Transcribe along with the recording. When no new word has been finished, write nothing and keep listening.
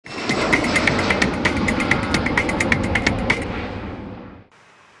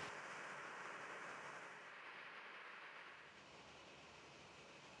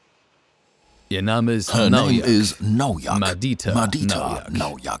Ihr Name ist Her name Naujak. is Naujak. Madita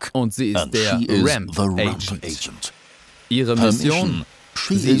Naujak. Und sie ist And der she is Ramp the Ramp Agent. Agent. Ihre Her Mission? mission,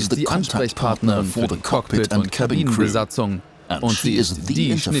 she Sie is ist the die contact Ansprechpartnerin partner for für the die cockpit Cockpit- and und cabin crew. Kabinenbesatzung. And Und she sie is ist the die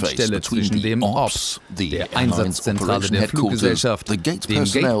interface Schnittstelle between zwischen the dem ops, Ops, the der airline's Einsatzzentrale operation der headquarters, Fluggesellschaft, the gate dem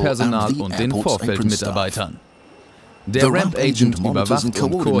personnel Gate-Personal and the und den airport's apron Vorfeldmitarbeitern. The Der Ramp Ramp Agent monitors and überwacht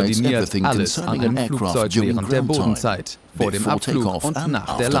und coordinates koordiniert everything alles an concerning an einem aircraft Flugzeug during während der ground time, Bodenzeit, vor dem before Abflug takeoff und and nach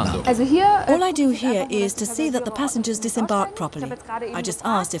der after Landung. landing. All I do here is to see that the passengers disembark properly. I just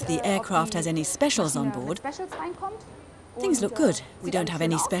asked if the aircraft has any specials on board. Things look good. We don't have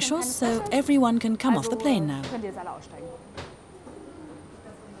any specials, so everyone can come off the plane now.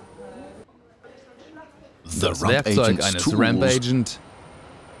 Das Werkzeug eines Ramp Agent.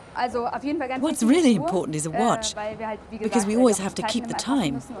 What's really important is a watch, because we always have to keep the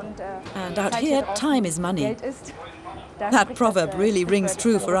time. And out here, time is money. That proverb really rings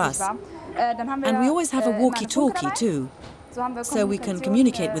true for us. And we always have a walkie-talkie too, so we can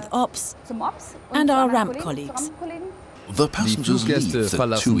communicate with ops and our ramp colleagues. The Die passengers Fluggäste leave the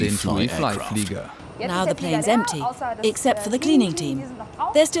verlassen den TUI TUI-Flieger. aircraft. Now the plane's empty, except for the cleaning team.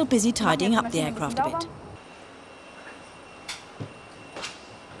 They're still busy tidying up the aircraft a bit.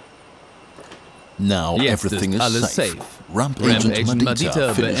 Now Jetzt everything ist is alles safe. safe. Ramp Ramp Agent Agent Madita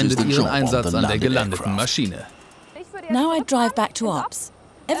Madita finishes beendet the ihren job on Einsatz the an der landed gelandeten aircraft. Maschine. Now I'd drive back to ops.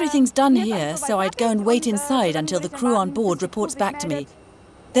 Everything's done here, so I'd go and wait inside until the crew on board reports back to me.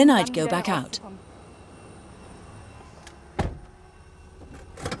 Then I'd go back out.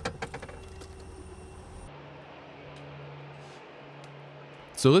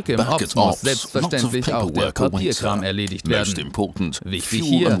 Zurück im Back Ops at muss Ops, selbstverständlich lots of auch der paperwork awaits Papierkram her. erledigt Most werden. important, Wichtig fuel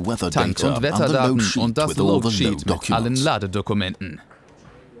hier, and weather Tank- data und and the Wetterdaten load sheet und das with all the Loadsheet load mit allen documents. Ladedokumenten.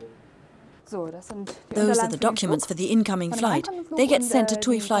 Those are the documents for the incoming flight. They get sent to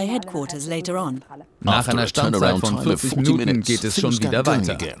TUI Fly headquarters later on. Nach After einer a Standzeit turnaround von time of 40 40 Minuten minutes, geht es things schon wieder get going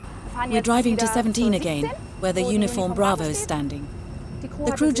weiter. again. We're driving to 17 again, where the Uniform Bravo is standing.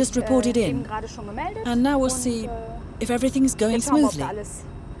 The crew just reported in, and now we'll see if everything's going smoothly.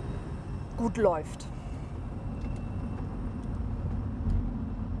 Gut läuft.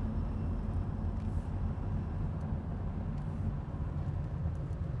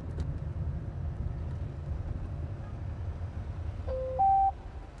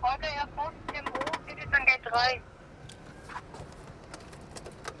 Heute erst 15 Uhr, geht es an Gate 3.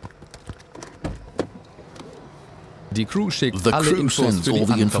 Die Crew schickt The alle crew Infos sends für all die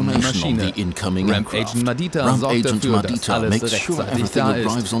the ankommende information on Maschine. the incoming Ramp aircraft. Agent Madita Ramp sorgt Agent dafür, dass Madita alles makes sure rechtzeitig everything da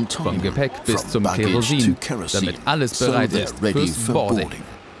arrives ist. on time. Vom Gepäck bis From zum baggage Kerosin, to kerosene. damit alles So bereit they're ist ready fürs for Boarding. boarding.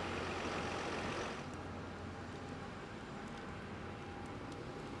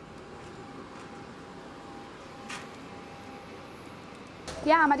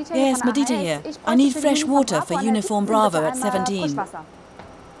 Yes, Madita here. I need fresh water for Uniform Bravo at 17.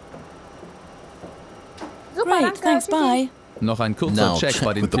 Great, thanks, bye. Noch ein kurzer Now Check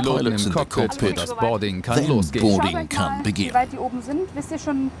bei den with the Piloten pilots im in the Cockpit cockpit. und das Boarding kann Then losgehen. boarding can begin. Wie weit die oben sind? Wisst ihr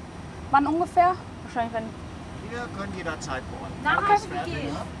schon, wann ungefähr? Wahrscheinlich, wenn... Wir können jederzeit bohren. Okay. Alles fertig.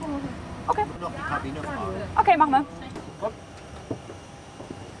 Okay. Noch die Kabine frei. Okay, machen wir.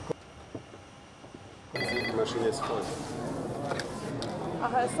 Die Maschine ist voll.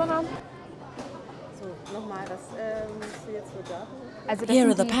 Ach, ist Sonne. So, nochmal, was musst du jetzt für Daten? Also das Here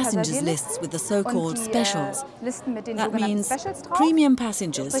are sind the die passengers Passagierlisten lists with the so-called und die, specials. Listen mit den That sogenannten means Specials drauf. premium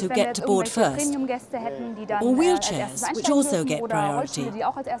passengers Sprich, who wenn wir get jetzt to board irgendwelche first. Premium-Gäste hätten, die dann Or als wheelchairs, erstes which einsteigen also dürfen, get oder priority. Rollstühle, die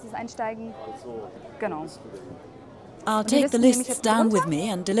auch als erstes einsteigen. Genau. I'll Die take the Listen nehme ich lists jetzt down runter with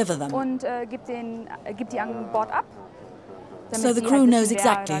me and deliver them, und gib die an Bord ab. damit so the sie crew halt knows wissen,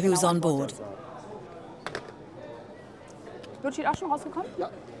 wer exactly da who's genau on an Bord board. ist. Loadsheet auch schon rausgekommen? Ja.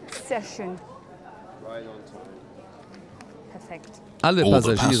 Sehr schön. Perfekt. Alle All the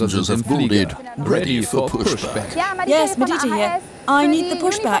Passagiere passengers sind im have boarded, Flieger, ready for pushback. Ja, Madita Yes, hier von Madita here. AHS. I Für need die the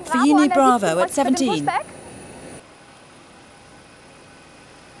pushback for Uniform Uni Bravo an der Bravo at 17 für den 17. Pushback.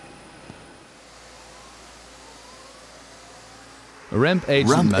 Ramp Agent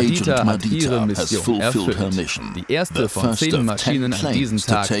Ramp Agent Madita hat Madita ihre has Mission fulfilled her erfüllt. mission. Die erste The von first 10 of Maschinen 10 an diesem planes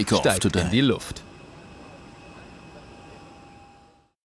to Tag take off steigt in today. die Luft.